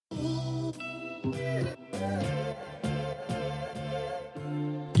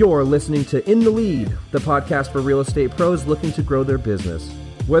You're listening to In the Lead, the podcast for real estate pros looking to grow their business.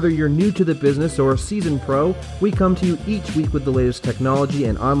 Whether you're new to the business or a seasoned pro, we come to you each week with the latest technology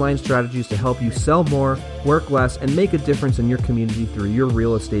and online strategies to help you sell more, work less, and make a difference in your community through your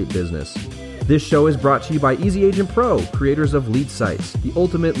real estate business. This show is brought to you by Easy Agent Pro, creators of Lead Sites, the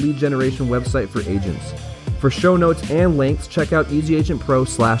ultimate lead generation website for agents. For show notes and links, check out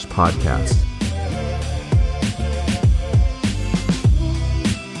easyagentpro.com/podcast.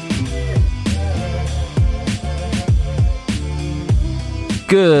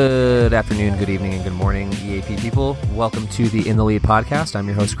 Good afternoon, good evening, and good morning, EAP people. Welcome to the In the Lead podcast. I'm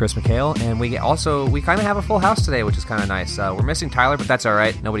your host, Chris McHale, and we kind of have a full house today, which is kind of nice. We're missing Tyler, but that's all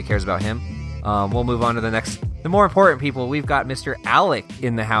right. Nobody cares about him. We'll move on to the more important people. We've got Mr. Alec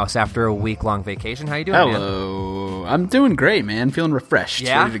in the house after a week-long vacation. How you doing, man? Hello. I'm doing great, man. Feeling refreshed,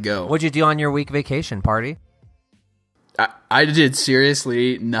 ready to go. What'd you do on your week vacation party? I did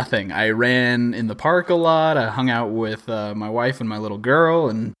seriously nothing. I ran in the park a lot. I hung out with my wife and my little girl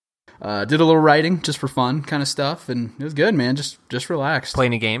and did a little writing just for fun kind of stuff. And it was good, man. Just relaxed. Play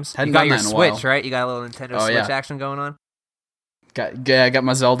any games? Hadn't you got done your that in a Switch, while. right? You got a little Nintendo Switch action going on? Got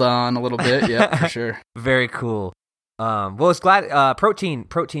my Zelda on a little bit. Yeah, for sure. Very cool. Well, it's glad protein.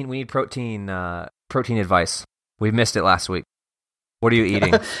 We need protein advice. We missed it last week. What are you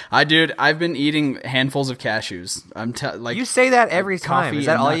eating? I've been eating handfuls of cashews. You say that every time. Is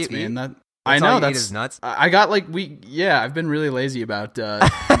that all nuts, you eat? Man. I know that's nuts. I got I've been really lazy about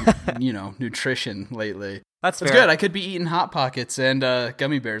nutrition lately. That's fair. It's good. I could be eating Hot Pockets and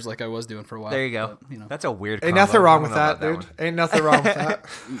gummy bears like I was doing for a while. There you go. But, that's a weird. Ain't combo. nothing wrong with that, dude. Ain't nothing wrong with that.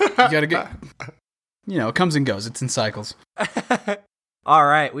 You gotta get. It comes and goes. It's in cycles. All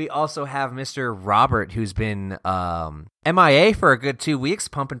right. We also have Mr. Robert, who's been MIA for a good 2 weeks,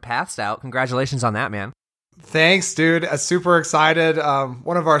 pumping paths out. Congratulations on that, man. Thanks, dude. Super excited.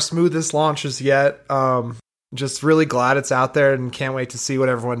 One of our smoothest launches yet. Just really glad it's out there and can't wait to see what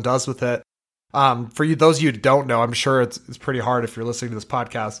everyone does with it. For you, those of you who don't know, I'm sure it's pretty hard if you're listening to this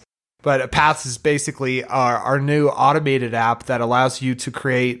podcast. But Paths is basically our new automated app that allows you to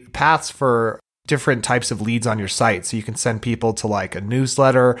create paths for different types of leads on your site. So you can send people to like a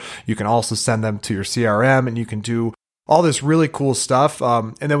newsletter. You can also send them to your CRM, and you can do all this really cool stuff.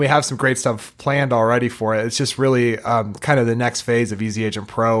 And then we have some great stuff planned already for it. It's just really kind of the next phase of Easy Agent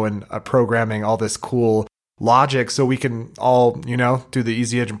Pro and programming all this cool logic so we can all, do the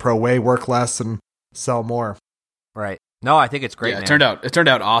Easy Agent Pro way, work less and sell more. Right. No, I think it's great, man. It turned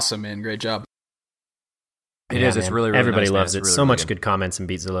out awesome, man. Great job. It is. It's really, really everybody nice, loves man. it. Really, So really much good. good comments and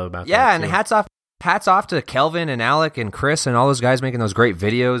Beat Zillow about that. Yeah, and too. hats off to Kelvin and Alec and Chris and all those guys making those great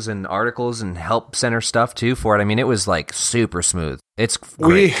videos and articles and help center stuff too for it. I mean, it was like super smooth. It's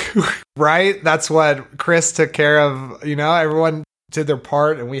great. Right? That's what Chris took care of. Everyone did their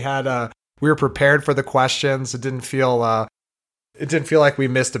part, and we were prepared for the questions. It didn't feel like we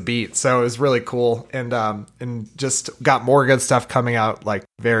missed a beat. So it was really cool, and just got more good stuff coming out like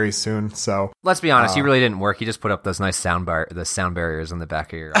very soon. So let's be honest, you really didn't work. You just put up those nice sound barriers on the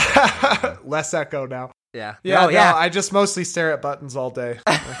back of your less echo now. Yeah. Yeah. Oh, yeah. I just mostly stare at buttons all day.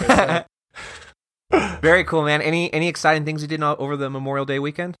 Like I said. Very cool, man. Any exciting things you did over the Memorial Day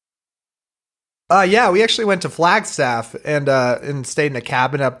weekend? Yeah, we actually went to Flagstaff and stayed in a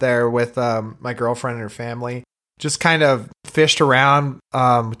cabin up there with my girlfriend and her family. Just kind of fished around. We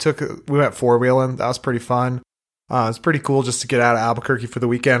went four-wheeling. That was pretty fun. It's pretty cool just to get out of Albuquerque for the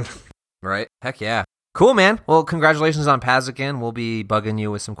weekend. Right. Heck yeah. Cool, man. Well, congratulations on Paz again. We'll be bugging you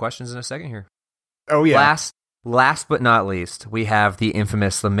with some questions in a second here. Oh, yeah. Last but not least, we have the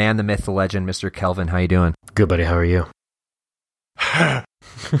infamous, the man, the myth, the legend, Mr. Kelvin. How you doing? Good, buddy. How are you?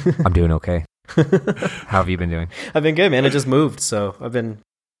 I'm doing okay. How have you been doing? I've been good, man. I just moved, so I've been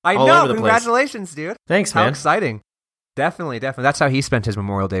all know. over the place. Congratulations, dude. Thanks, How man. exciting. Definitely. That's how he spent his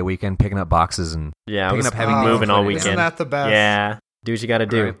Memorial Day weekend, picking up boxes and picking up heavy moving all weekend. Isn't that the best? Yeah. Do what you got to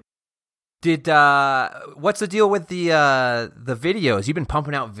do. Right. What's the deal with the videos? You've been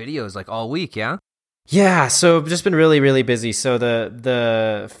pumping out videos like all week, yeah? Yeah, so I've just been really, really busy. So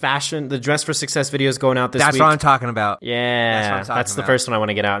the Dress for Success video is going out this week. That's what I'm talking about. Yeah, that's the first one I want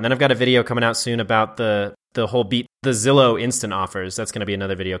to get out. And then I've got a video coming out soon about the whole the Zillow instant offers. That's going to be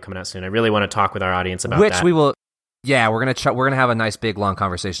another video coming out soon. I really want to talk with our audience about that. Which we will. Yeah, we're gonna have a nice big long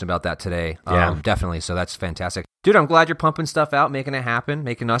conversation about that today. Definitely. So that's fantastic, dude. I'm glad you're pumping stuff out, making it happen,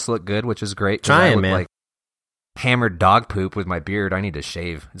 making us look good, which is great. Trying, I look man. Like hammered dog poop with my beard. I need to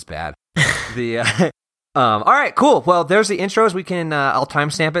shave. It's bad. All right, cool. Well, there's the intros. We can I'll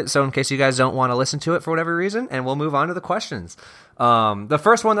timestamp it so in case you guys don't want to listen to it for whatever reason, and we'll move on to the questions. The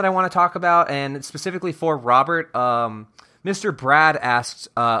first one that I want to talk about, and specifically for Robert, Mr. Brad asks,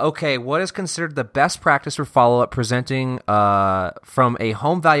 okay, what is considered the best practice for follow-up presenting from a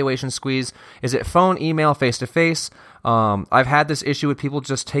home valuation squeeze? Is it phone, email, face-to-face? I've had this issue with people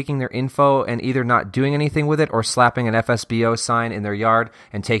just taking their info and either not doing anything with it or slapping an FSBO sign in their yard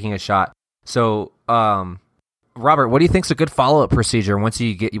and taking a shot. So, Robert, what do you think is a good follow-up procedure once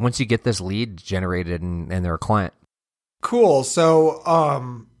you get this lead generated and they're a client? Cool.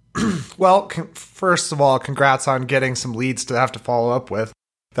 So, well, first of all, congrats on getting some leads to have to follow up with.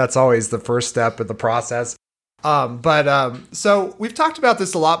 That's always the first step in the process. So we've talked about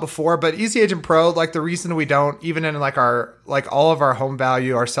this a lot before, but Easy Agent Pro, like the reason we don't, even in like all of our home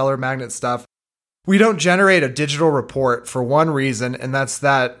value, our seller magnet stuff, we don't generate a digital report for one reason, and that's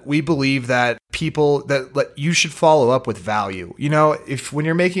that we believe that you should follow up with value. You know, when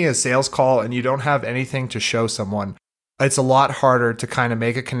you're making a sales call and you don't have anything to show someone, it's a lot harder to kind of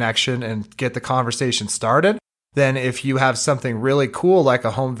make a connection and get the conversation started than if you have something really cool like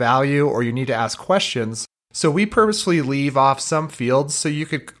a home value or you need to ask questions. So we purposefully leave off some fields so you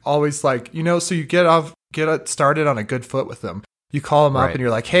could always so you get started on a good foot with them. You call them up and you're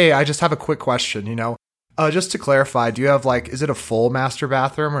like, hey, I just have a quick question, just to clarify, do you have is it a full master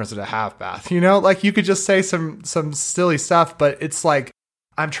bathroom or is it a half bath? You could just say some silly stuff, but it's like,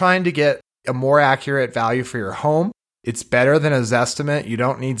 I'm trying to get a more accurate value for your home. It's better than a Zestimate. You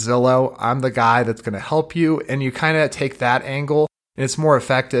don't need Zillow. I'm the guy that's going to help you. And you kind of take that angle and it's more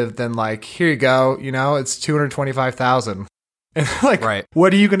effective than here you go. It's $225,000. And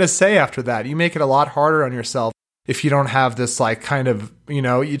what are you going to say after that? You make it a lot harder on yourself if you don't have this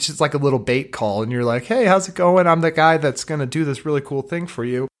it's just like a little bait call and you're like, hey, how's it going? I'm the guy that's going to do this really cool thing for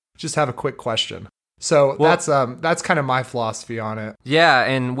you. Just have a quick question. So that's kind of my philosophy on it. Yeah,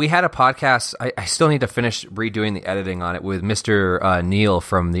 and we had a podcast. I still need to finish redoing the editing on it with Mr. Neil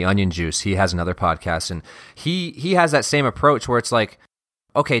from The Onion Juice. He has another podcast, and he has that same approach where it's like,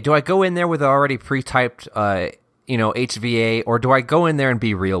 okay, do I go in there with already pre-typed HVA, or do I go in there and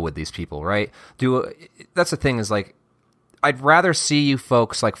be real with these people, right? That's the thing is I'd rather see you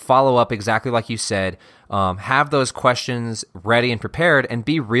folks follow up exactly like you said, have those questions ready and prepared, and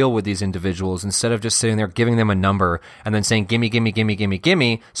be real with these individuals instead of just sitting there giving them a number and then saying,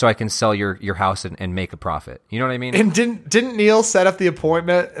 gimme, so I can sell your house and make a profit. You know what I mean? And didn't Neil set up the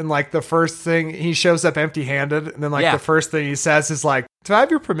appointment and the first thing he shows up empty-handed, and then the first thing he says is do I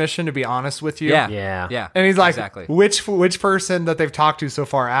have your permission to be honest with you? Yeah. And he's like, exactly. Which person that they've talked to so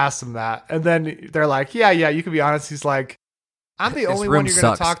far asked him that? And then they're like, yeah, you can be honest. He's like, I'm the only one you're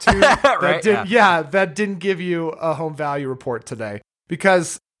going to talk to that didn't give you a home value report today,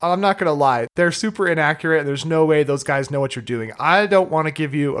 because I'm not going to lie, they're super inaccurate. There's no way those guys know what you're doing. I don't want to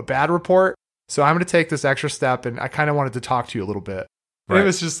give you a bad report, so I'm going to take this extra step, and I kind of wanted to talk to you a little bit. And it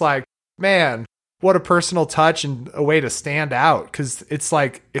was just man, what a personal touch and a way to stand out, because it's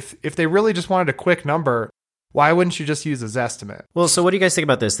if they really just wanted a quick number, why wouldn't you just use a Zestimate? Well, so what do you guys think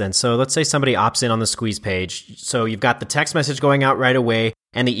about this then? So let's say somebody opts in on the squeeze page. So you've got the text message going out right away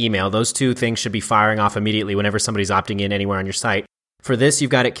and the email. Those two things should be firing off immediately whenever somebody's opting in anywhere on your site. For this,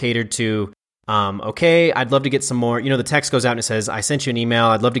 you've got it catered to, okay, I'd love to get some more, the text goes out and it says, I sent you an email.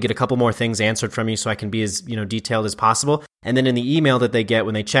 I'd love to get a couple more things answered from you so I can be as, detailed as possible. And then in the email that they get,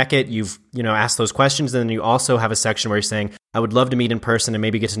 when they check it, you've, asked those questions. And then you also have a section where you're saying, I would love to meet in person and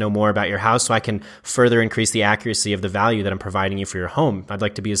maybe get to know more about your house so I can further increase the accuracy of the value that I'm providing you for your home. I'd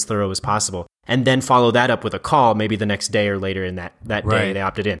like to be as thorough as possible. And then follow that up with a call, maybe the next day or later in that day they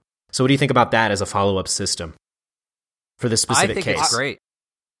opted in. So what do you think about that as a follow-up system for this specific case? I think it's great.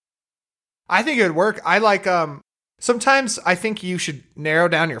 I think it would work. Sometimes I think you should narrow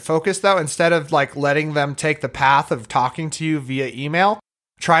down your focus, though. Instead of letting them take the path of talking to you via email,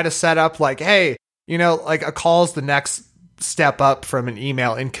 try to set up hey, a call is the next step up from an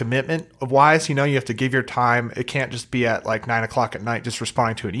email in commitment wise. You have to give your time. It can't just be at 9:00 at night just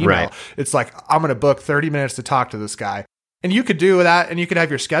responding to an email. Right. It's I'm going to book 30 minutes to talk to this guy. And you could do that, and you could have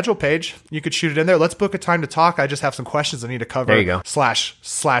your schedule page. You could shoot it in there. Let's book a time to talk. I just have some questions I need to cover. There you go. Slash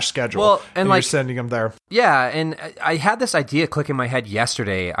schedule. Well, and you're sending them there. Yeah, and I had this idea click in my head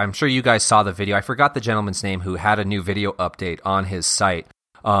yesterday. I'm sure you guys saw the video. I forgot the gentleman's name who had a new video update on his site.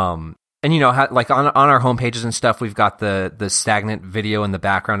 And on our home pages and stuff, we've got the stagnant video in the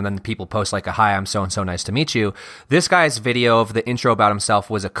background, and then people post a hi, I'm so and so, nice to meet you. This guy's video of the intro about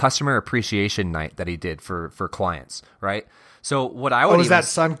himself was a customer appreciation night that he did for clients, right? So what I would that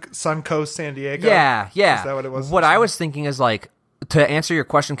Sun Coast San Diego? Yeah. Is that what it was? What I was thinking is to answer your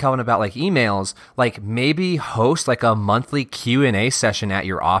question, Kelvin, about like emails, like maybe host like a monthly Q&A session at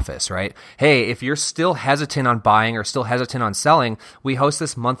your office, right? Hey, if you're still hesitant on buying or still hesitant on selling, we host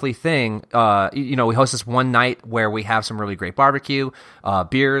this monthly thing. We host this one night where we have some really great barbecue,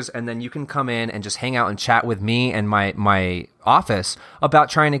 beers, and then you can come in and just hang out and chat with me and my office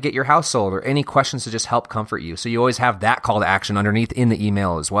about trying to get your house sold or any questions to just help comfort you. So you always have that call to action underneath in the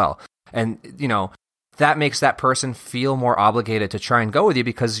email as well. And, that makes that person feel more obligated to try and go with you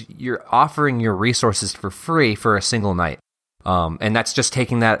because you're offering your resources for free for a single night. And that's just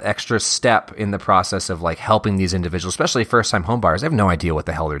taking that extra step in the process of like helping these individuals, especially first-time home buyers. They have no idea what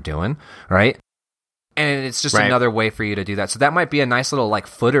the hell they're doing, right? And it's just another way for you to do that. So that might be a nice little like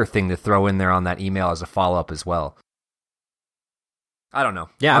footer thing to throw in there on that email as a follow-up as well. I don't know.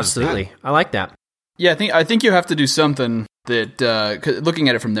 Yeah, absolutely. I like that. Yeah, I think you have to do something that, looking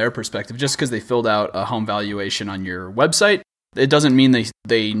at it from their perspective, just because they filled out a home valuation on your website, it doesn't mean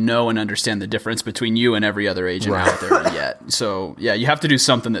they know and understand the difference between you and every other agent out there yet. So, yeah, you have to do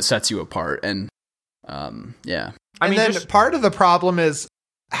something that sets you apart. And, yeah. Part of the problem is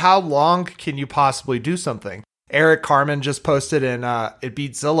how long can you possibly do something? Eric Carmen just posted in It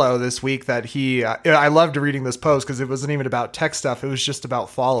Beat Zillow this week that I loved reading this post because it wasn't even about tech stuff. It was just about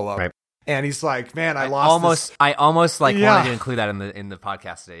follow-up. Right. And he's like, man, I almost wanted to include that in the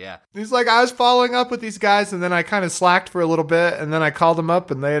podcast today. Yeah. He's like, I was following up with these guys and then I kind of slacked for a little bit and then I called them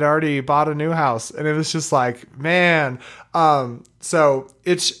up and they had already bought a new house. And it was just like, man. So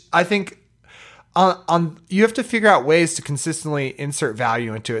I think you have to figure out ways to consistently insert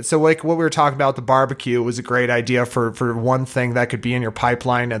value into it. So like what we were talking about, the barbecue was a great idea for one thing that could be in your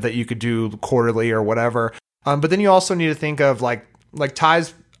pipeline that you could do quarterly or whatever. But then you also need to think of like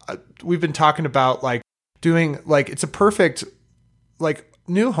Ty's. We've been talking about like doing like it's a perfect like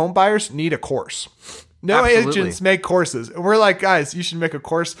new home buyers need a course. No agents make courses. And we're like, guys, you should make a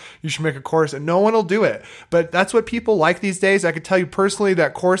course. You should make a course, and no one will do it. But that's what people like these days. I could tell you personally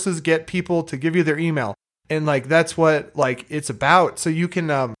that courses get people to give you their email, and like that's what like it's about. So you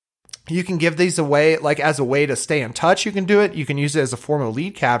can give these away like as a way to stay in touch. You can do it. You can use it as a form of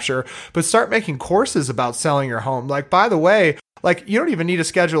lead capture, but start making courses about selling your home. Like, by the way, like you don't even need to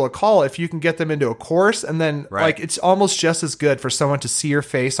schedule a call if you can get them into a course. And then like, it's almost just as good for someone to see your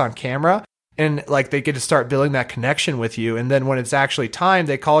face on camera and like they get to start building that connection with you. And then when it's actually time,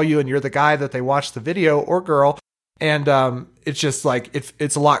 they call you and you're the guy that they watch the video or girl. And it's just like,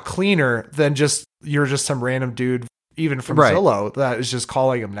 it's a lot cleaner than just, you're just some random dude even from Zillow that is just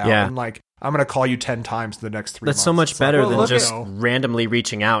calling him now. Yeah. And like, I'm going to call you 10 times in the next 3 months. That's so much better than just randomly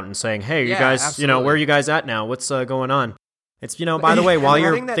reaching out and saying, hey, you guys, absolutely. Where are you guys at now? What's going on? It's, by the way, while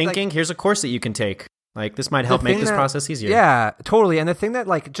you're thinking, here's a course that you can take. Like, this might help make this process easier. Yeah, totally. And the thing that,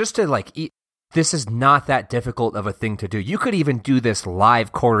 like, just to, like, this is not that difficult of a thing to do. You could even do this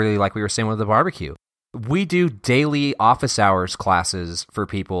live quarterly, like we were saying with the barbecue. We do daily office hours classes for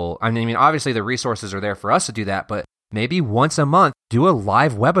people. I mean, obviously the resources are there for us to do that, but maybe once a month, do a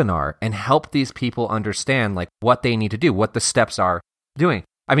live webinar and help these people understand, like, what they need to do, what the steps are doing.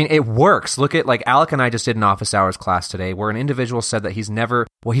 I mean, it works. Look at, like, Alec and I just did an office hours class today where an individual said that he's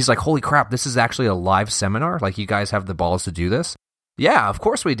like, holy crap, this is actually a live seminar? Like, you guys have the balls to do this? Yeah, of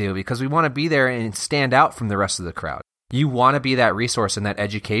course we do, because we want to be there and stand out from the rest of the crowd. You want to be that resource and that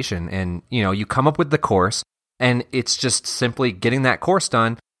education, and, you come up with the course, and it's just simply getting that course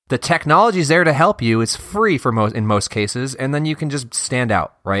done. The technology's there to help you. It's free in most cases, and then you can just stand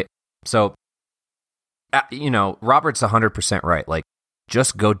out, right? So, Robert's 100% right. Like,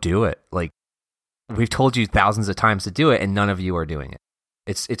 just go do it. Like, we've told you thousands of times to do it, and none of you are doing it.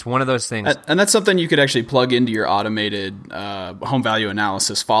 It's one of those things. And that's something you could actually plug into your automated home value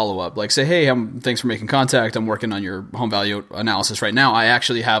analysis follow-up. Like, say, hey, thanks for making contact. I'm working on your home value analysis right now. I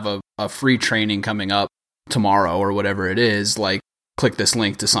actually have a free training coming up tomorrow or whatever it is. Like, click this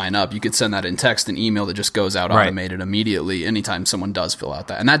link to sign up. You could send that in text and email that just goes out automated immediately anytime someone does fill out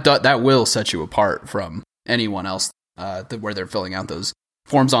that. And that will set you apart from anyone else where they're filling out those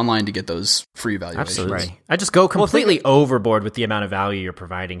forms online to get those free evaluations. Absolutely. Right. I just go completely overboard with the amount of value you're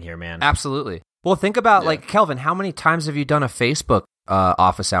providing here, man. Absolutely. Well, think about, like, Kelvin, how many times have you done a Facebook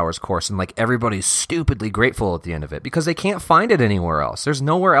office hours course and, like, everybody's stupidly grateful at the end of it because they can't find it anywhere else. There's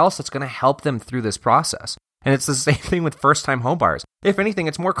nowhere else that's going to help them through this process. And it's the same thing with first-time homebuyers. If anything,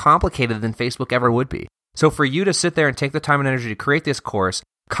 it's more complicated than Facebook ever would be. So for you to sit there and take the time and energy to create this course,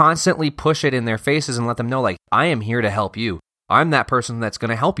 constantly push it in their faces and let them know, like, I am here to help you. I'm that person that's going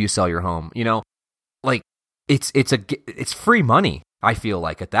to help you sell your home. Like, it's free money, I feel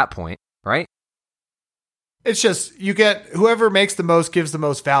like, at that point, right? It's just, you get whoever makes the most gives the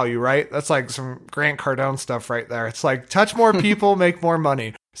most value, right? That's like some Grant Cardone stuff right there. It's like touch more people, make more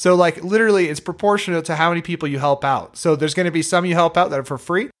money. So like literally it's proportionate to how many people you help out. So there's going to be some you help out that are for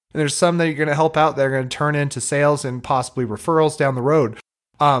free, and there's some that you're going to help out that are going to turn into sales and possibly referrals down the road.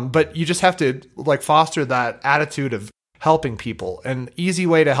 But you just have to like foster that attitude of helping people. An easy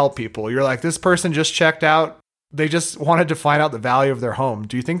way to help people. You're like, this person just checked out. They just wanted to find out the value of their home.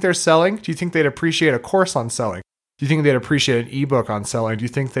 Do you think they're selling? Do you think they'd appreciate a course on selling? Do you think they'd appreciate an ebook on selling? Do you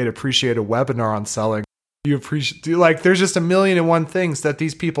think they'd appreciate a webinar on selling? There's just a million and one things that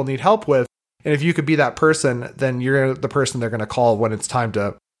these people need help with. And if you could be that person, then you're the person they're going to call when it's time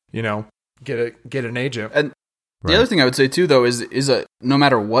to, get an agent. And the other thing I would say too, though, is no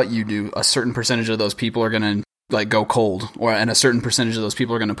matter what you do, a certain percentage of those people are going to like go cold, and a certain percentage of those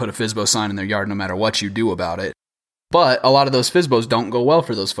people are going to put a FSBO sign in their yard no matter what you do about it. But a lot of those FSBOs don't go well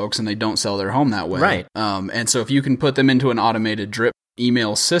for those folks, and they don't sell their home that way. Right. And so if you can put them into an automated drip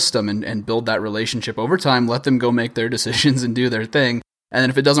email system and build that relationship over time, let them go make their decisions and do their thing. And then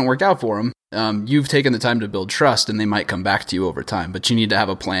if it doesn't work out for them, you've taken the time to build trust, and they might come back to you over time. But you need to have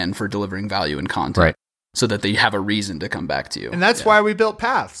a plan for delivering value and content so that they have a reason to come back to you. And that's why we built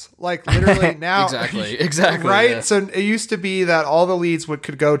Paths. Like literally now. Exactly. Right? Yeah. So it used to be that all the leads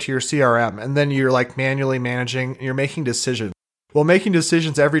could go to your CRM, and then you're like manually managing, and you're making decisions. Well, making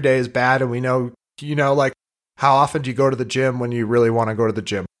decisions every day is bad. And we know, like how often do you go to the gym when you really want to go to the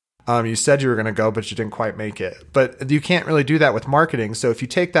gym? You said you were going to go, but you didn't quite make it. But you can't really do that with marketing. So if you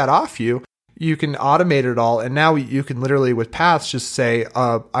take that off you can automate it all. And now you can literally with Paths just say,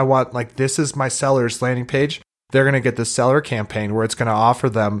 I want like, this is my seller's landing page. They're going to get this seller campaign where it's going to offer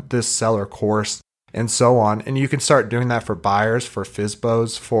them this seller course and so on. And you can start doing that for buyers, for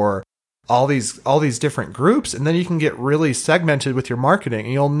FSBOs, for all these different groups. And then you can get really segmented with your marketing,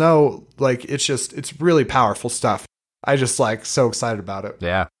 and you'll know like, it's really powerful stuff. I just like so excited about it.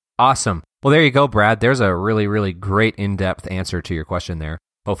 Yeah. Awesome. Well, there you go, Brad. There's a really, really great in-depth answer to your question there.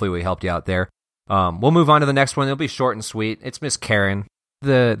 Hopefully we helped you out there. We'll move on to the next one. It'll be short and sweet. It's Miss Karen,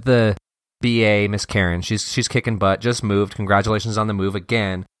 the BA, Miss Karen. She's kicking butt, just moved. Congratulations on the move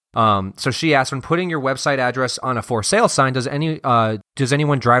again. So she asked, when putting your website address on a for sale sign, does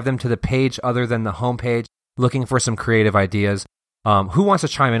anyone drive them to the page other than the homepage, looking for some creative ideas? Who wants to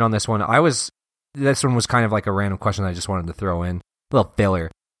chime in on this one? This one was kind of like a random question I just wanted to throw in. A little failure.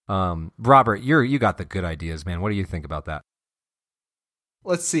 Robert, you got the good ideas, man. What do you think about that?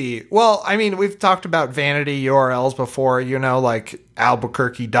 Let's see. Well, I mean, we've talked about vanity URLs before, like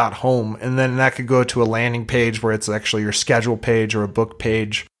albuquerque.home, and then that could go to a landing page where it's actually your schedule page or a book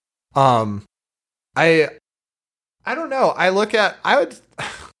page. I don't know.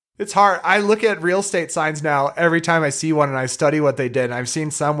 It's hard. I look at real estate signs now every time I see one, and I study what they did. And I've seen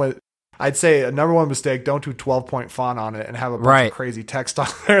some with, I'd say a number one mistake, don't do 12-point font on it and have a bunch of crazy text on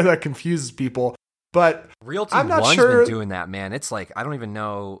there that confuses people. But Realty I'm not One's sure. Been doing that, man. It's like I don't even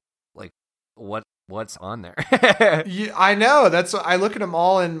know like what's on there. Yeah, I know. That's I look at them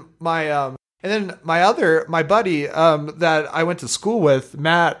all in my and then my buddy that I went to school with,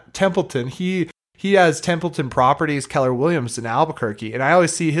 Matt Templeton. He has Templeton Properties, Keller Williams in Albuquerque, and I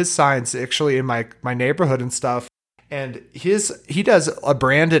always see his signs actually in my neighborhood and stuff. And he does a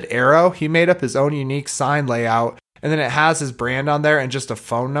branded arrow. He made up his own unique sign layout. And then it has his brand on there and just a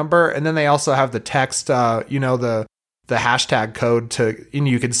phone number. And then they also have the text, the hashtag code and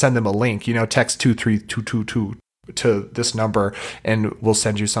you can send them a link, text 23222 to this number and we'll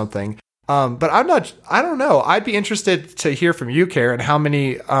send you something. But I don't know. I'd be interested to hear from you, Karen, how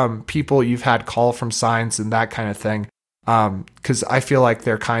many people you've had call from signs and that kind of thing. Cause I feel like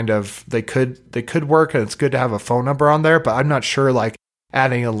they could work, and it's good to have a phone number on there, but I'm not sure like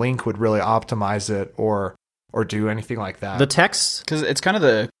adding a link would really optimize it or do anything like that. The text, because it's kind of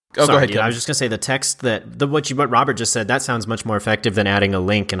the. Oh, sorry, go ahead. Dude, I was just gonna say the text what Robert just said. That sounds much more effective than adding a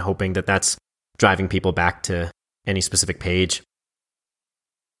link and hoping that that's driving people back to any specific page.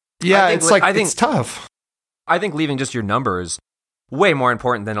 Yeah, it's tough. I think leaving just your number is way more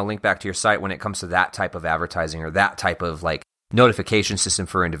important than a link back to your site when it comes to that type of advertising or that type of like notification system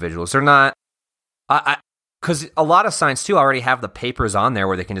for individuals. They're not. Because a lot of signs too already have the papers on there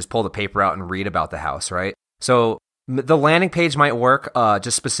where they can just pull the paper out and read about the house, right? So the landing page might work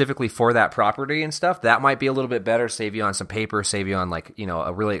just specifically for that property and stuff. That might be a little bit better, save you on some paper, save you on like,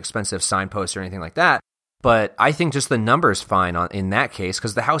 a really expensive signpost or anything like that. But I think just the number is fine in that case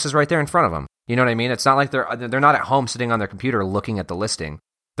because the house is right there in front of them. You know what I mean? It's not like they're not at home sitting on their computer looking at the listing.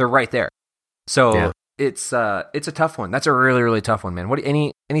 They're right there. So it's a tough one. That's a really, really tough one, man.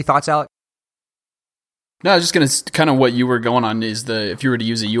 Any thoughts, Alec? No, I was just gonna kind of what you were going on is if you were to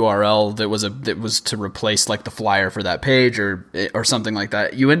use a URL that was to replace like the flyer for that page or something like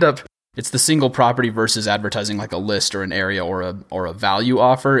that, you end up it's the single property versus advertising like a list or an area or a value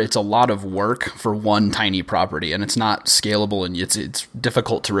offer. It's a lot of work for one tiny property, and it's not scalable, and it's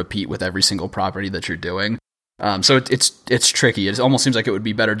difficult to repeat with every single property that you're doing. So it's tricky. It almost seems like it would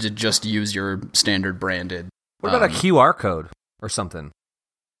be better to just use your standard branded. What about a QR code or something?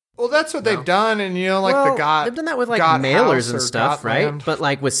 Well, that's what they've done, and like they've done that with like mailers and stuff, right? But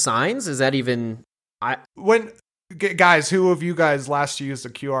like with signs, is that even? Guys, who of you guys last used a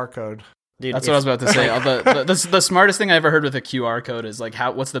QR code? Dude, that's what I was about to say. The smartest thing I ever heard with a QR code is like,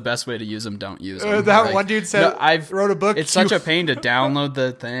 what's the best way to use them? Don't use them. One dude said, wrote a book. It's such a pain to download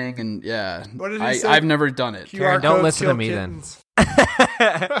the thing, and yeah, what did he say? I've never done it. Karen, don't listen to me kittens. Then.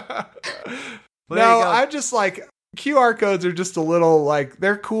 No, I'm just like, QR codes are just a little like,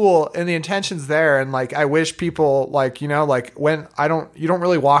 they're cool and the intention's there, and like I wish people like, like when you don't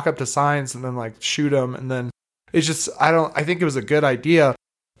really walk up to signs and then like shoot them, and then it's just I think it was a good idea,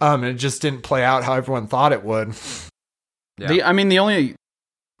 and it just didn't play out how everyone thought it would. Yeah. The only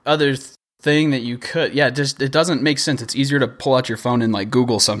other thing that you could just it doesn't make sense. It's easier to pull out your phone and like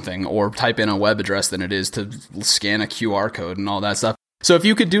Google something or type in a web address than it is to scan a QR code and all that stuff. So if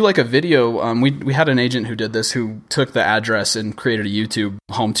you could do like a video, we had an agent who did this, who took the address and created a YouTube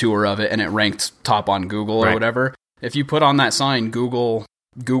home tour of it, and it ranked top on Google or whatever. If you put on that sign, Google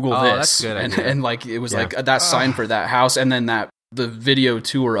this, that's good and like it was like that sign for that house, and then the video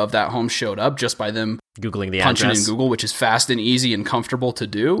tour of that home showed up just by them Googling the punching address in Google, which is fast and easy and comfortable to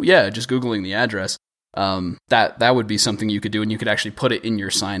do. Yeah, just Googling the address. That would be something you could do, and you could actually put it in your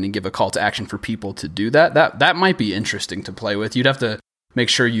sign and give a call to action for people to do that. That might be interesting to play with. You'd have to make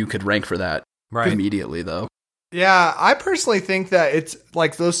sure you could rank for that immediately, though. Yeah, I personally think that it's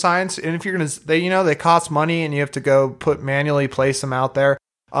like those signs, and if you're gonna, they cost money, and you have to go manually place them out there.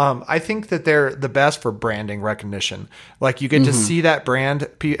 I think that they're the best for branding recognition. Like you get to see that brand.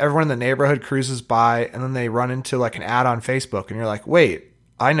 Everyone in the neighborhood cruises by, and then they run into like an ad on Facebook, and you're like, wait,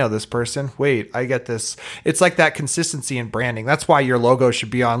 I know this person. Wait, I get this. It's like that consistency in branding. That's why your logo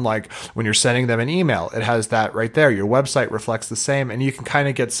should be on, like when you're sending them an email, it has that right there. Your website reflects the same, and you can kind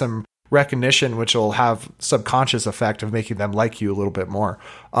of get some recognition, which will have subconscious effect of making them like you a little bit more.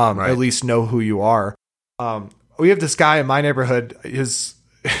 At least know who you are. We have this guy in my neighborhood. He's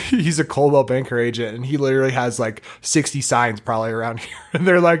a Coldwell Banker agent, and he literally has like 60 signs probably around here, and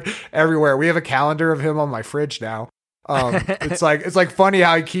they're like everywhere. We have a calendar of him on my fridge now. It's like funny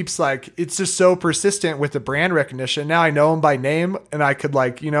how he keeps like, it's just so persistent with the brand recognition. Now I know him by name, and I could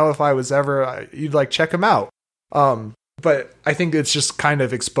like, if I was ever, you'd like check him out. But I think it's just kind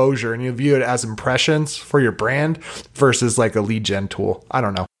of exposure, and you view it as impressions for your brand versus like a lead gen tool. I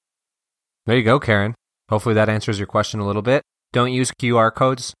don't know. There you go, Karen. Hopefully that answers your question a little bit. Don't use QR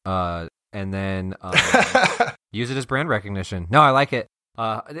codes, and then use it as brand recognition. No, I like it.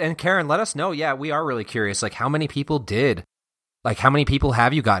 And Karen, let us know. Yeah, we are really curious. Like, how many people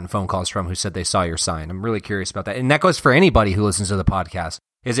have you gotten phone calls from who said they saw your sign? I'm really curious about that. And that goes for anybody who listens to the podcast.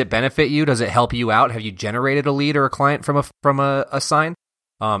 Does it benefit you? Does it help you out? Have you generated a lead or a client from a sign?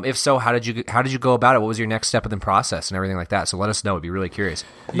 If so, how did you go about it? What was your next step in the process and everything like that? So let us know. I'd be really curious.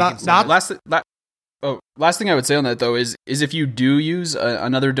 Last thing I would say on that though is if you do use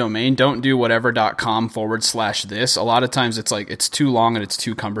another domain, don't do whatever.com/this. A lot of times it's too long and it's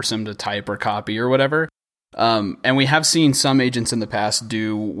too cumbersome to type or copy or whatever. And we have seen some agents in the past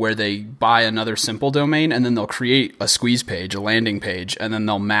do where they buy another simple domain, and then they'll create a squeeze page, a landing page, and then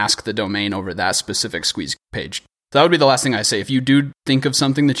they'll mask the domain over that specific squeeze page. So that would be the last thing I say. If you do think of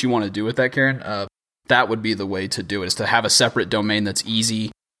something that you want to do with that, Karen, that would be the way to do it, is to have a separate domain that's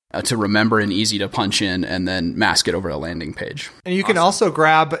easy to remember and easy to punch in, and then mask it over a landing page. And you can also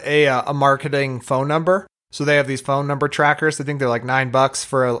grab a marketing phone number. So they have these phone number trackers. I think they're like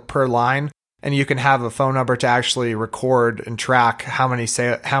 $9 per line. And you can have a phone number to actually record and track how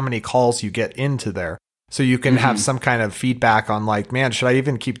many calls you get into there. So you can have some kind of feedback on like, man, should I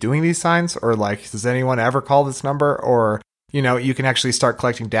even keep doing these signs? Or like, does anyone ever call this number? Or, you can actually start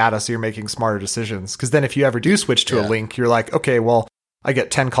collecting data so you're making smarter decisions. Because then if you ever do switch to a link, you're like, okay, well, I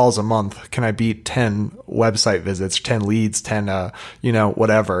get 10 calls a month. Can I beat 10 website visits, 10 leads, 10,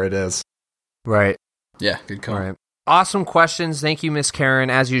 whatever it is. Right. Yeah, good call. Right. Awesome questions. Thank you, Miss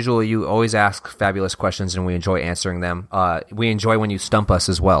Karen. As usual, you always ask fabulous questions, and we enjoy answering them. We enjoy when you stump us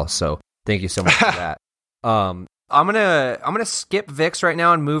as well. So thank you so much for that. I'm gonna skip Vix right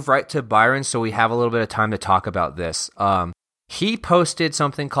now and move right to Byron, so we have a little bit of time to talk about this. He posted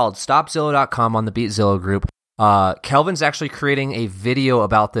something called StopZillow.com on the Beat Zillow group. Kelvin's actually creating a video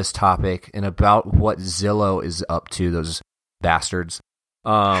about this topic and about what Zillow is up to, those bastards.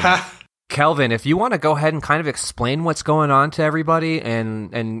 Kelvin, if you want to go ahead and kind of explain what's going on to everybody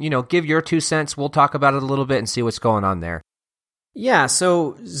and give your 2 cents, we'll talk about it a little bit and see what's going on there. Yeah,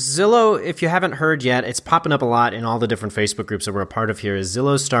 so Zillow, if you haven't heard yet, it's popping up a lot in all the different Facebook groups that we're a part of here, is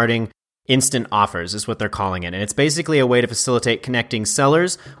Zillow starting instant offers, is what they're calling it. And it's basically a way to facilitate connecting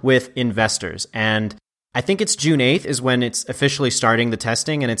sellers with investors. And I think it's June 8th is when it's officially starting the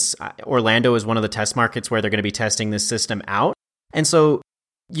testing, and it's Orlando is one of the test markets where they're going to be testing this system out. And so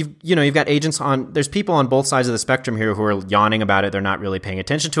you've got agents there's people on both sides of the spectrum here who are yawning about it, they're not really paying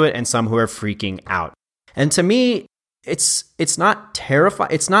attention to it, and some who are freaking out. And to me, it's not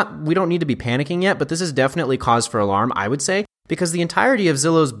terrifying. We don't need to be panicking yet, but this is definitely cause for alarm, I would say, because the entirety of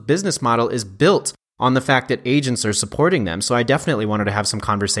Zillow's business model is built on the fact that agents are supporting them. So I definitely wanted to have some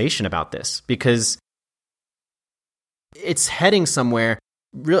conversation about this because it's heading somewhere.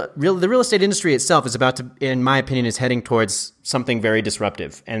 The real estate industry itself is about to, in my opinion, is heading towards something very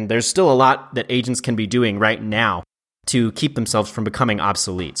disruptive. And there's still a lot that agents can be doing right now to keep themselves from becoming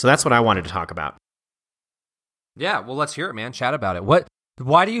obsolete. So that's what I wanted to talk about. Yeah, well, let's hear it, man. Chat about it.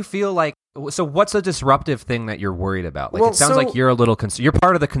 Why do you feel like? So, what's a disruptive thing that you're worried about? It sounds like you're a little you're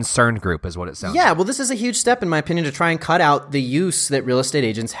part of the concerned group, is what it sounds. Yeah, like. Well, this is a huge step, in my opinion, to try and cut out the use that real estate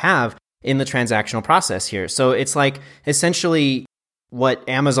agents have in the transactional process here. So it's like essentially what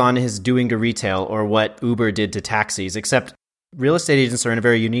Amazon is doing to retail or what Uber did to taxis, except real estate agents are in a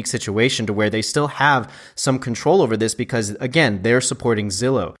very unique situation to where they still have some control over this because, again, they're supporting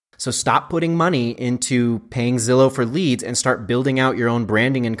Zillow. So stop putting money into paying Zillow for leads and start building out your own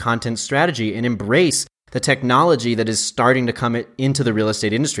branding and content strategy and embrace the technology that is starting to come into the real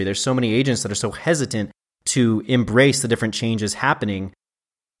estate industry. There's so many agents that are so hesitant to embrace the different changes happening,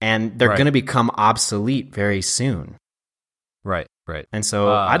 and they're going to become obsolete very soon. Right. And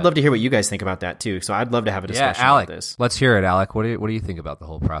so I'd love to hear what you guys think about that too. So I'd love to have a discussion Alec, about this. Let's hear it, Alec. What do you think about the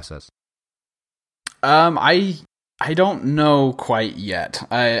whole process? I don't know quite yet.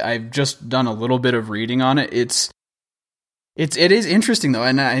 I've just done a little bit of reading on it. It is interesting though,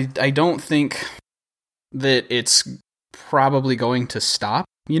 and I don't think that it's probably going to stop.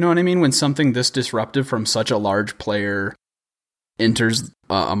 You know what I mean? When something this disruptive from such a large player enters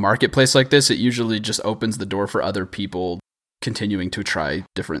a marketplace like this, it usually just opens the door for other people continuing to try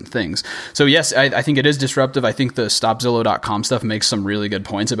different things. So yes, I think it is disruptive. I think the StopZillow.com stuff makes some really good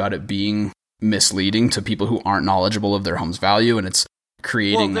points about it being misleading to people who aren't knowledgeable of their home's value, and it's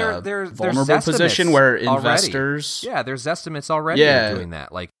creating a vulnerable position where investors there's estimates already of doing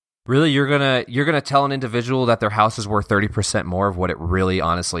that. Like, really, you're gonna tell an individual that their house is worth 30% more of what it really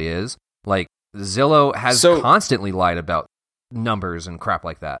honestly is? Like, Zillow has constantly lied about numbers and crap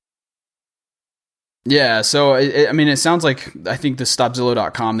like that. Yeah, so it sounds like, I think the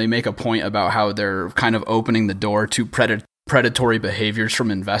StopZillow.com, they make a point about how they're kind of opening the door to predatory behaviors from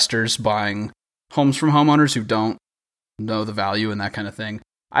investors buying homes from homeowners who don't know the value and that kind of thing.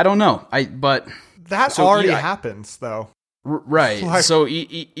 I don't know. But that already happens though. Right. So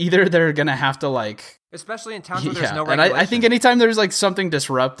either they're going to have to especially in towns where there's no regulation. And I think anytime there's something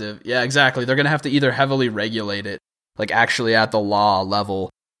disruptive, yeah, exactly. They're going to have to either heavily regulate it, actually at the law level,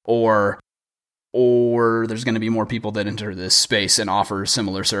 or there's going to be more people that enter this space and offer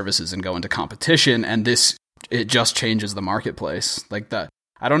similar services and go into competition. And it just changes the marketplace like that.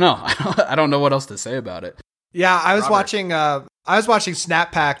 I don't know. I don't know what else to say about it. Yeah, I was watching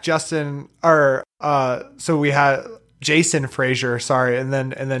Snap Pack, Justin, so we had Jason Frazier, sorry, and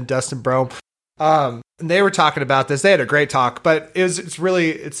then Dustin Brome. And they were talking about this. They had a great talk, but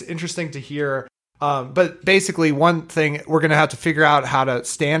it's interesting to hear. But basically, one thing we're gonna have to figure out how to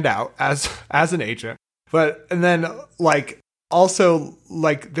stand out as an agent.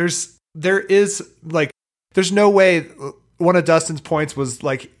 There's no way. One of Dustin's points was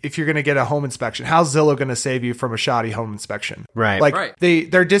if you're gonna get a home inspection, how's Zillow gonna save you from a shoddy home inspection? Right.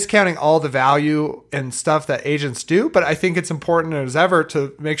 They're discounting all the value and stuff that agents do, but I think it's important as ever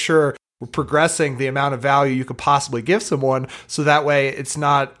to make sure we're progressing the amount of value you could possibly give someone, so that way it's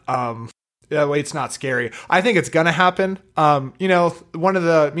not. That way it's not scary. I think it's going to happen. Me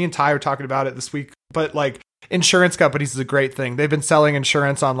and Ty were talking about it this week, but insurance companies is a great thing. They've been selling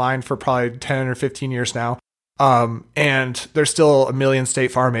insurance online for probably 10 or 15 years now. And there's still 1 million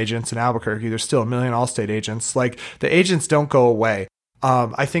State Farm agents in Albuquerque. There's still 1 million Allstate agents. The agents don't go away.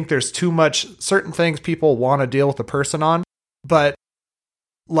 I think there's too much certain things people want to deal with a person on, but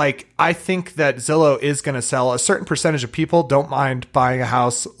I think that Zillow is going to sell. A certain percentage of people don't mind buying a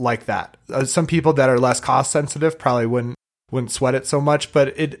house like that. Some people that are less cost sensitive probably wouldn't sweat it so much,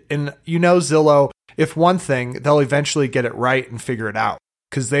 but Zillow if one thing, they'll eventually get it right and figure it out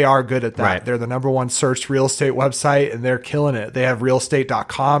because they are good at that. Right. They're the number one searched real estate website and they're killing it. They have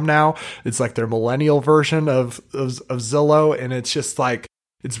realestate.com now. It's like their millennial version of Zillow. And it's just like,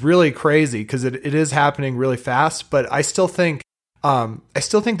 it's really crazy because it is happening really fast. But I still think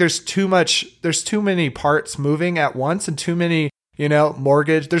there's too many parts moving at once and too many,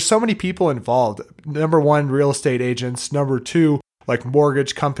 mortgage. There's so many people involved. Number one, real estate agents. Number two, like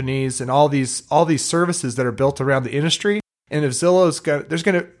mortgage companies and all these services that are built around the industry. And if Zillow's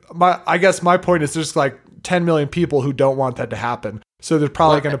I guess my point is there's like 10 million people who don't want that to happen. So they're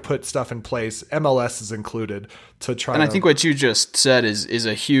probably going to put stuff in place. MLS is included to try. And I think what you just said is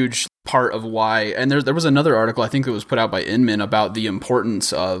a huge part of why. And there was another article I think that was put out by Inman about the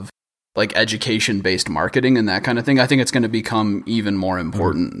importance of like education-based marketing and that kind of thing. I think it's going to become even more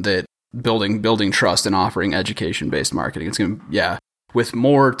important that building trust and offering education-based marketing. It's going to, with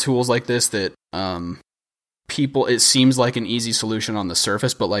more tools like this that people, it seems like an easy solution on the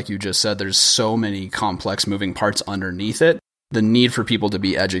surface, but like you just said, there's so many complex moving parts underneath it. The need for people to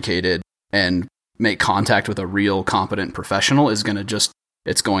be educated and make contact with a real competent professional is going to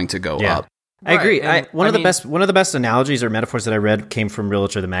it's going to go up. I agree. One of the best analogies or metaphors that I read came from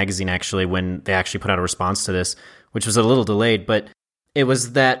Realtor the magazine, actually, when they actually put out a response to this, which was a little delayed, but it was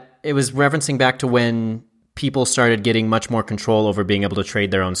referencing back to when people started getting much more control over being able to trade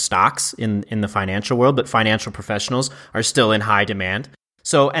their own stocks in the financial world, but financial professionals are still in high demand.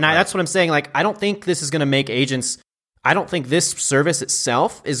 So, that's what I'm saying. Like, I don't think this is going to make agents. I don't think this service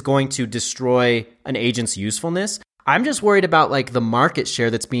itself is going to destroy an agent's usefulness. I'm just worried about like the market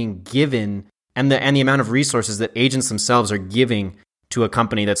share that's being given and the amount of resources that agents themselves are giving to a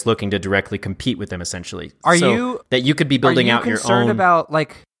company that's looking to directly compete with them, essentially. That you could be building out your own?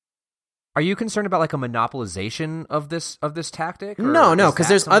 Are you concerned about like a monopolization of this tactic? No, because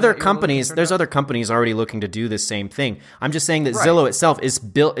there's other companies. There's other companies already looking to do the same thing. I'm just saying that Zillow itself is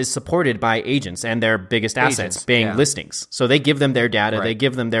supported by agents and their biggest assets being listings. So they give them their data, they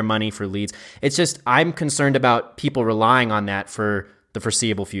give them their money for leads. It's just I'm concerned about people relying on that for the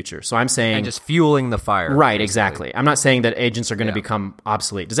foreseeable future. So I'm saying and just fueling the fire. Right, basically. Exactly. I'm not saying that agents are going to become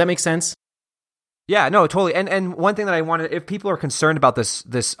obsolete. Does that make sense? Yeah, no, totally. And one thing that I wanted, if people are concerned about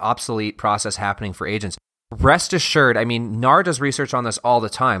this obsolete process happening for agents, rest assured, I mean, NAR does research on this all the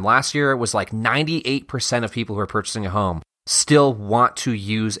time. Last year, it was like 98% of people who are purchasing a home still want to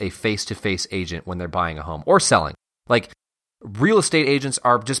use a face-to-face agent when they're buying a home or selling. Like, real estate agents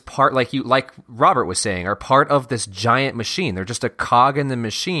are just part, like Robert was saying, are part of this giant machine. They're just a cog in the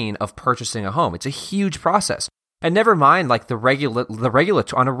machine of purchasing a home. It's a huge process. And never mind, like on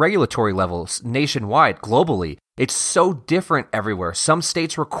a regulatory level, nationwide, globally, it's so different everywhere. Some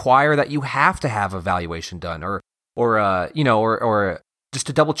states require that you have to have a valuation done, or just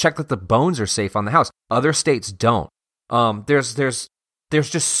to double check that the bones are safe on the house. Other states don't. There's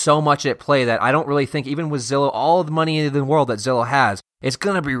just so much at play that I don't really think, even with Zillow, all the money in the world that Zillow has, it's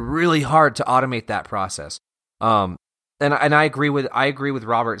going to be really hard to automate that process. And I agree with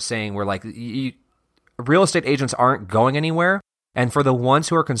Robert saying we're like real estate agents aren't going anywhere, and for the ones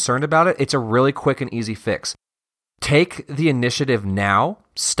who are concerned about it, it's a really quick and easy fix. Take the initiative now,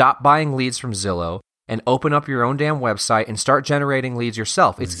 stop buying leads from Zillow, and open up your own damn website and start generating leads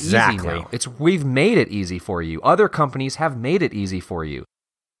yourself. It's easy now. We've made it easy for you. Other companies have made it easy for you.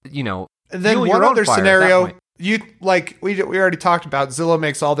 And then one other scenario, we already talked about, Zillow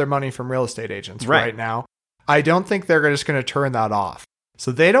makes all their money from real estate agents right now. I don't think they're just going to turn that off.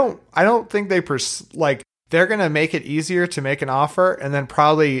 So I don't think they're going to make it easier to make an offer and then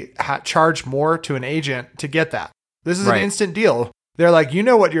probably charge more to an agent to get that. This is an instant deal. They're like, you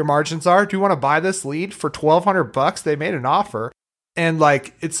know what your margins are? Do you want to buy this lead for $1,200? They made an offer. And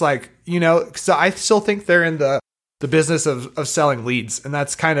so I still think they're in the business of selling leads. And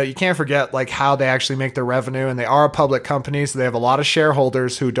that's you can't forget like how they actually make their revenue. And they are a public company. So they have a lot of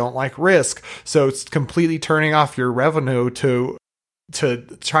shareholders who don't like risk. So it's completely turning off your revenue to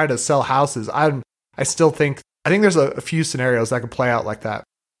try to sell houses. I think there's a few scenarios that could play out like that.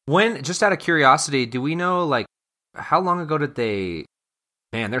 When, just out of curiosity, do we know like how long ago did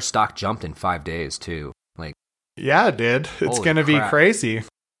their stock jumped in 5 days too? Like, yeah, it did. It's going to be crazy.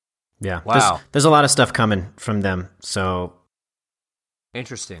 Yeah. Wow. There's a lot of stuff coming from them. So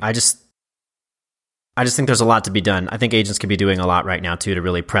interesting. I just think there's a lot to be done. I think agents could be doing a lot right now too to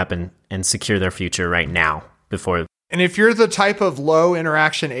really prep and secure their future right now before. And if you're the type of low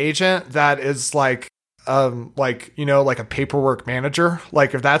interaction agent that is like a paperwork manager,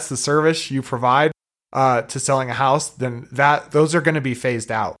 like if that's the service you provide to selling a house, then those are going to be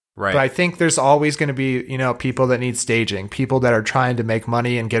phased out. Right. But I think there's always going to be, people that need staging, people that are trying to make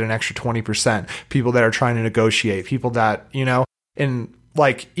money and get an extra 20%, people that are trying to negotiate, people that, and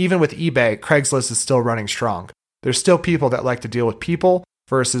like even with eBay, Craigslist is still running strong. There's still people that like to deal with people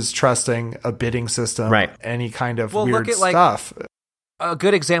versus trusting a bidding system, right? Any kind of look weird at, stuff. A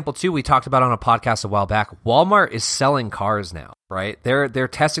good example too, we talked about on a podcast a while back. Walmart is selling cars now, right? They're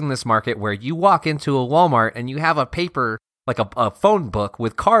testing this market where you walk into a Walmart and you have a paper, like a phone book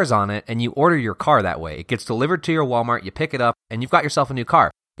with cars on it, and you order your car that way. It gets delivered to your Walmart, you pick it up, and you've got yourself a new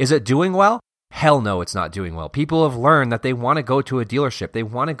car. Is it doing well? Hell no, it's not doing well. People have learned that they want to go to a dealership. They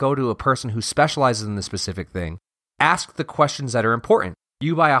want to go to a person who specializes in this specific thing. Ask the questions that are important.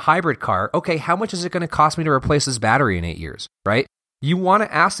 You buy a hybrid car, okay, how much is it going to cost me to replace this battery in 8 years, right? You want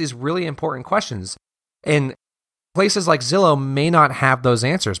to ask these really important questions. And places like Zillow may not have those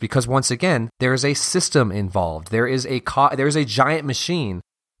answers because, once again, there is a system involved. There is a giant machine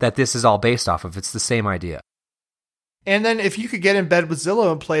that this is all based off of. It's the same idea. And then if you could get in bed with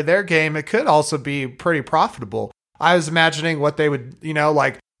Zillow and play their game, it could also be pretty profitable. I was imagining what they would,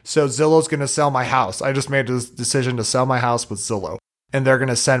 so Zillow's going to sell my house. I just made this decision to sell my house with Zillow. And they're going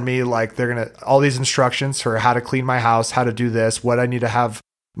to send me all these instructions for how to clean my house, how to do this, what I need to have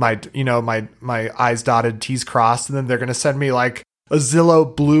my I's dotted, T's crossed. And then they're going to send me like a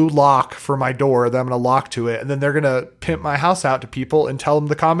Zillow blue lock for my door that I'm going to lock to it. And then they're going to pimp my house out to people and tell them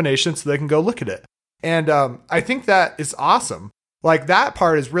the combination so they can go look at it. And I think that is awesome. Like that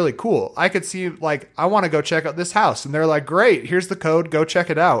part is really cool. I could see I want to go check out this house. And they're like, great, here's the code, go check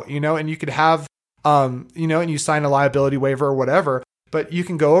it out, and you could have, and you sign a liability waiver or whatever. But you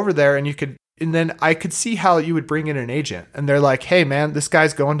can go over there and then I could see how you would bring in an agent and they're like, hey man, this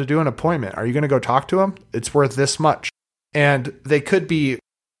guy's going to do an appointment. Are you going to go talk to him? It's worth this much. And they could be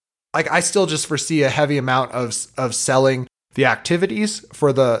I still just foresee a heavy amount of selling the activities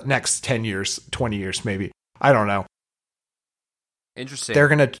for the next 10 years, 20 years, maybe. I don't know. Interesting.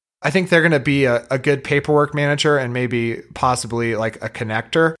 I think they're going to be a good paperwork manager and maybe possibly like a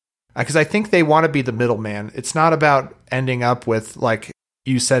connector. Because I think they want to be the middleman. It's not about ending up with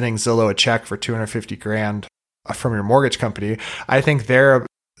you sending Zillow a check for $250,000 from your mortgage company. I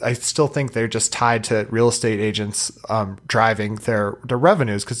still think they're just tied to real estate agents driving their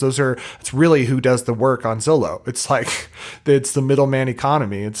revenues because it's really who does the work on Zillow. It's the middleman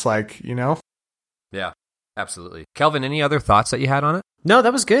economy. It's Yeah, absolutely. Kelvin, any other thoughts that you had on it? No,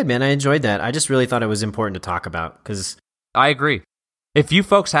 that was good, man. I enjoyed that. I just really thought it was important to talk about because I agree. If you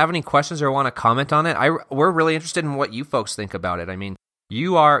folks have any questions or want to comment on it, we're really interested in what you folks think about it. I mean,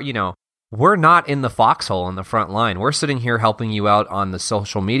 you are, we're not in the foxhole on the front line. We're sitting here helping you out on the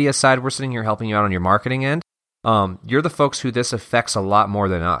social media side. We're sitting here helping you out on your marketing end. You're the folks who this affects a lot more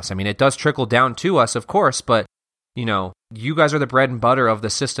than us. I mean, it does trickle down to us, of course, but, you guys are the bread and butter of the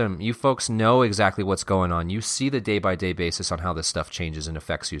system. You folks know exactly what's going on. You see the day-by-day basis on how this stuff changes and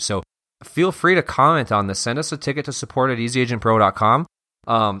affects you. So feel free to comment on this. Send us a ticket to support@easyagentpro.com.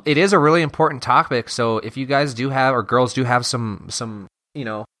 It is a really important topic, so if you guys do have, or girls do have some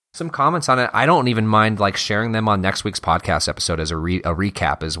comments on it, I don't even mind sharing them on next week's podcast episode as a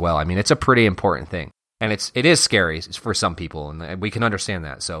recap as well. I mean, it's a pretty important thing, and it is scary for some people, and we can understand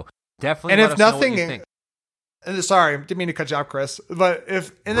that. So definitely. And let if us know nothing, what you think. Sorry, didn't mean to cut you off, Chris. But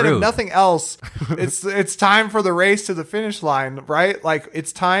if nothing else, it's time for the race to the finish line, right?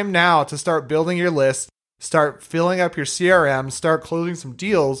 It's time now to start building your list, start filling up your CRM, start closing some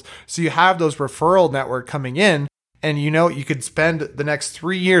deals, so you have those referral network coming in, and you could spend the next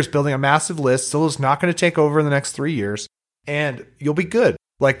 3 years building a massive list. Zillow's not going to take over in the next 3 years, and you'll be good.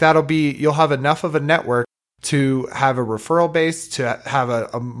 You'll have enough of a network to have a referral base, to have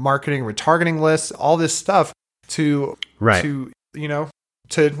a marketing retargeting list, all this stuff. To feed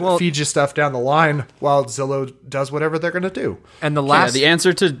you stuff down the line while Zillow does whatever they're going to do. And the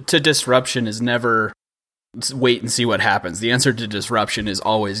answer to disruption is never wait and see what happens. The answer to disruption is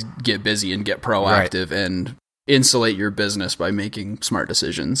always get busy and get proactive and insulate your business by making smart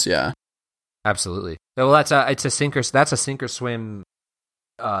decisions. Yeah, absolutely. Well, that's a sink or swim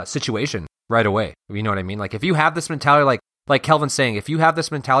situation right away. You know what I mean? If you have this mentality, like Kelvin's saying, if you have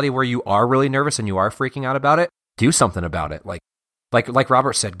this mentality where you are really nervous and you are freaking out about it, do something about it. Like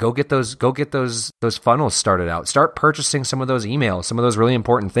Robert said, go get those funnels started out. Start purchasing some of those emails, some of those really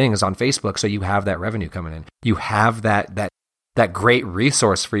important things on Facebook, so you have that revenue coming in. You have that great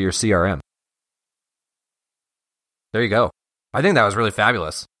resource for your CRM. There you go. I think that was really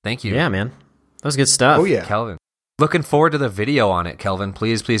fabulous. Thank you. Yeah, man. That was good stuff. Oh yeah, Kelvin. Looking forward to the video on it, Kelvin.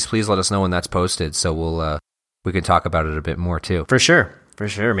 Please let us know when that's posted, so we can talk about it a bit more too. For sure,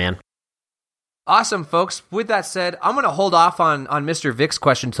 man. Awesome, folks. With that said, I'm going to hold off on Mr. Vic's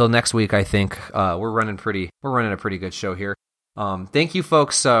question until next week. I think we're running a pretty good show here. Thank you,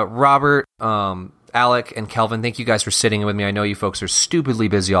 folks. Robert, Alec, and Kelvin. Thank you guys for sitting with me. I know you folks are stupidly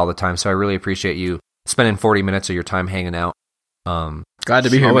busy all the time, so I really appreciate you spending 40 minutes of your time hanging out. Glad to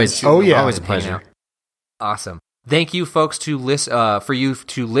be here. Always, always a pleasure. Awesome. Thank you, folks, for you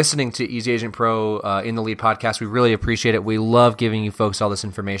listening to Easy Agent Pro in the Lead podcast. We really appreciate it. We love giving you folks all this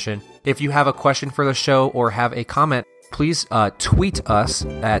information. If you have a question for the show or have a comment, please tweet us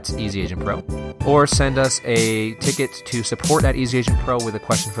at Easy Agent Pro or send us a ticket to support@EasyAgentPro with a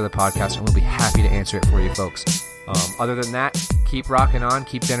question for the podcast, and we'll be happy to answer it for you, folks. Other than that, keep rocking on,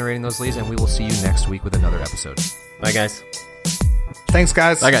 keep generating those leads, and we will see you next week with another episode. Bye, guys. Thanks,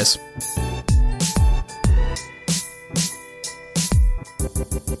 guys. Bye, guys.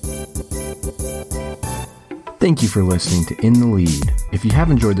 Thank you for listening to In the Lead. If you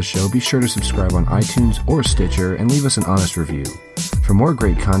have enjoyed the show, be sure to subscribe on iTunes or Stitcher and leave us an honest review. For more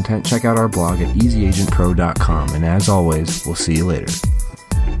great content, check out our blog at easyagentpro.com. And as always, we'll see you later.